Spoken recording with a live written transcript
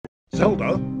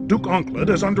Zelda, Duke Onkled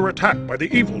is under attack by the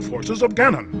evil forces of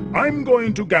Ganon. I'm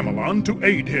going to Gamelon to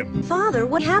aid him. Father,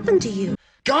 what happened to you?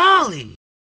 Golly!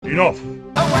 Enough. Oh,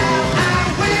 well, I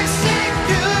wish it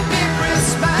could be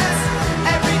Christmas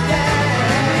every day.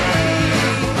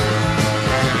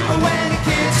 When the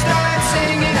kids start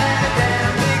singing and the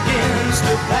band begins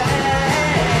to play.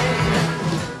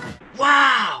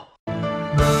 Wow!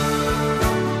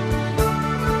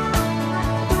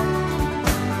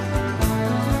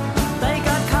 They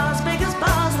got cars big as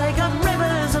bars, they got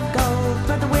rivers of gold,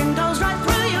 but the windows right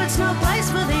through you, it's no place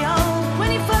for the old.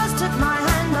 When you first took my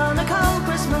hand on a cold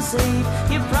Christmas Eve,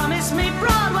 you promised me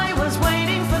Broadway was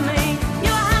waiting for me.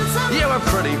 You were handsome, You were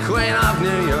pretty queen of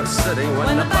New York City.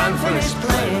 when the band finished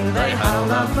playing, they held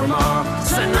out for more.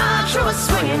 Sinatra was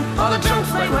swinging, all the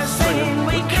drums they were singing.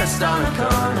 We kissed on a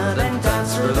corner, then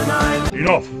danced through the night.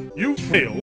 Enough. You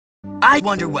failed. I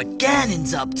wonder what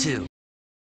Ganon's up to.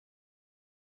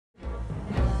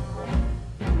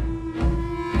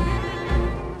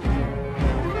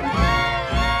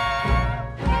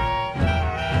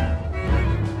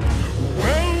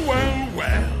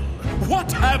 Well,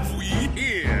 what have we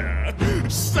here?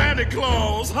 Santa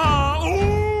Claus, huh?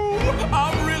 Ooh,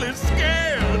 I'm really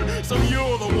scared. So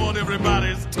you're the one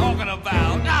everybody's talking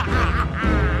about.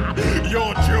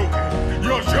 You're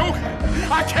joking.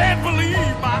 I can't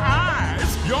believe my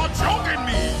eyes. You're joking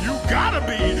me. You gotta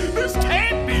be. This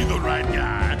can't be the right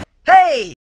guy.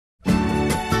 Hey!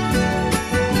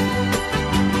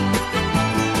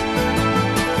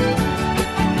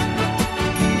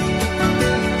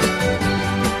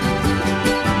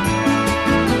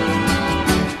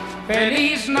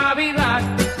 Feliz Navidad,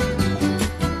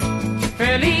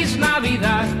 Feliz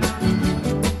Navidad,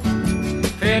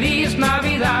 Feliz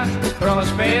Navidad,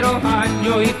 próspero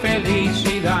año y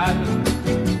felicidad.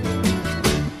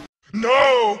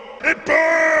 No! It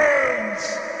burns!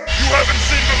 You haven't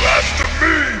seen the last of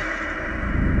me!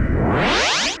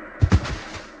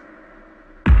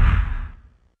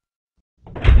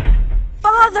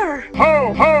 Father!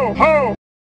 Ho, ho, ho!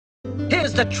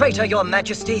 Here's the traitor, your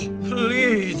majesty.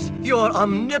 Please, your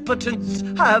omnipotence,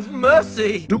 have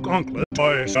mercy. Duke Onkled,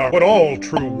 boys are what all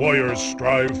true warriors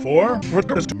strive for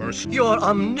mercy. Your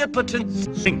omnipotence.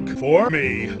 Think for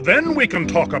me. Then we can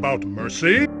talk about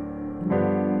mercy.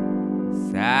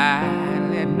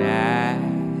 Silent night,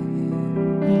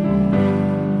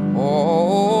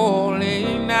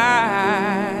 holy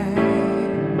night,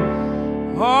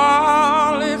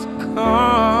 all is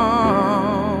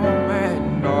calm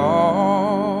and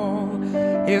all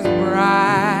is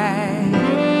bright.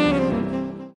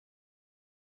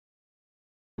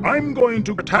 I'm going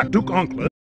to attack Duke Onkled.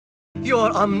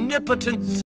 Your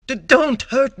omnipotence. Don't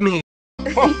hurt me.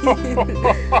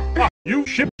 You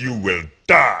ship, you will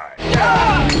die.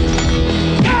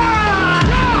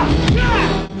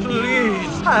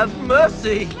 Please, have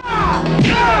mercy.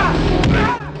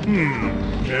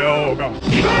 Yoga.